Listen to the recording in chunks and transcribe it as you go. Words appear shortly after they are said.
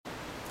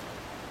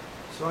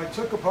So I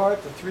took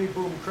apart the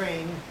 3-boom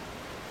crane.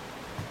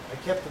 I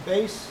kept the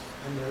base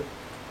and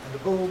the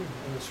boom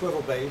and the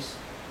swivel base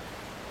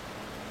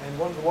and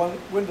one of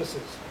the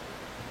windlasses.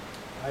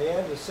 I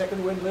added a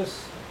second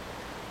windlass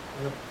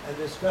and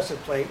this gusset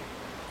plate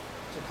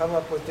to come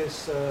up with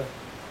this.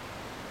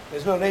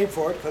 There's no name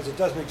for it because it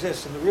doesn't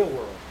exist in the real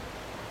world.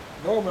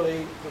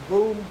 Normally, the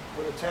boom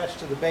would attach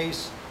to the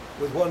base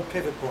with one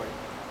pivot point.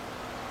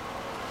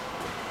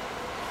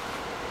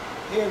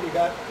 Here we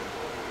got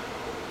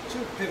 2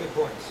 pivot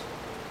points.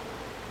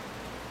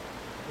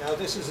 Now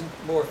this isn't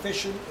more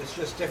efficient, it's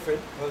just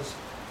different because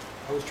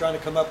I was trying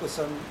to come up with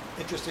some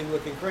interesting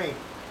looking crane.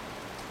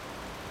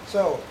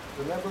 So,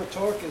 remember,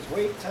 torque is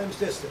weight times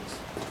distance.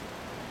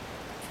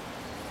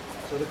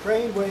 So the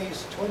crane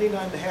weighs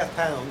 29.5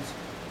 pounds.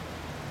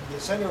 The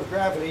center of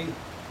gravity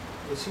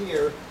is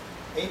here,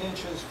 8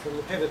 inches from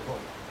the pivot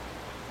point.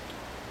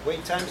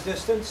 Weight times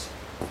distance,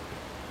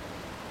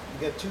 you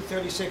get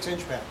 236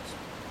 inch-pounds.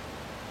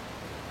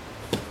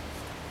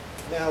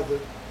 Now the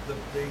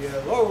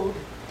load,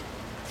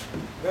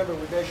 remember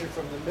we measured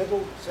from the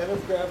middle center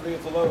of gravity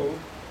of the load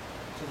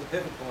to the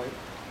pivot point.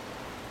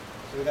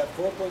 So we got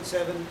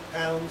 4.7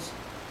 pounds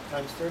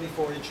times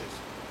 34 inches.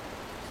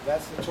 So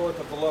that's the torque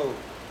of the load.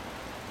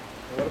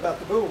 And what about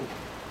the boom?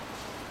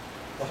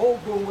 The whole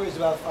boom weighs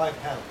about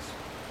 5 pounds.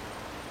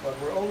 But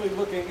we're only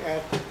looking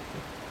at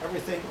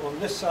everything on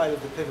this side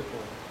of the pivot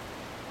point.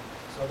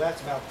 So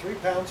that's about 3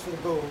 pounds for the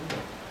boom.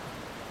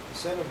 The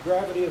center of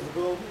gravity of the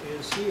boom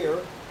is here.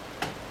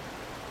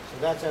 So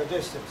that's our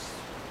distance,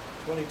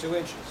 22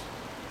 inches.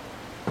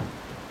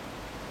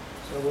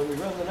 So when we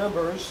run the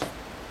numbers,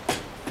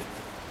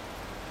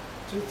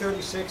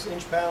 236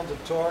 inch-pounds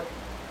of torque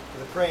for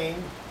the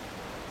crane.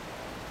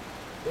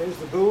 There's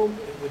the boom,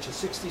 which is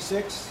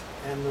 66,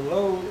 and the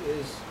load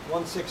is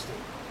 160.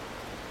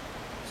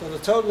 So the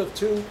total of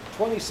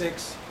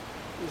 226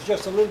 is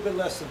just a little bit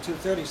less than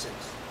 236,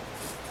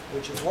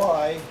 which is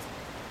why,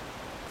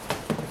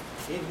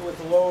 even with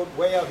the load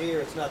way out here,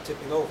 it's not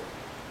tipping over.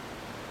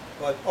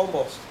 But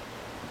almost.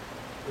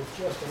 With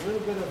just a little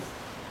bit of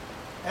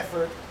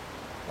effort,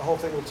 the whole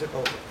thing will tip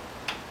over.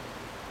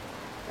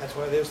 That's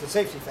why there's the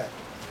safety factor.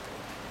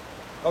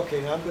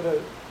 Okay, now I'm going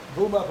to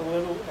boom up a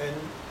little and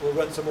we'll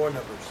run some more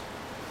numbers.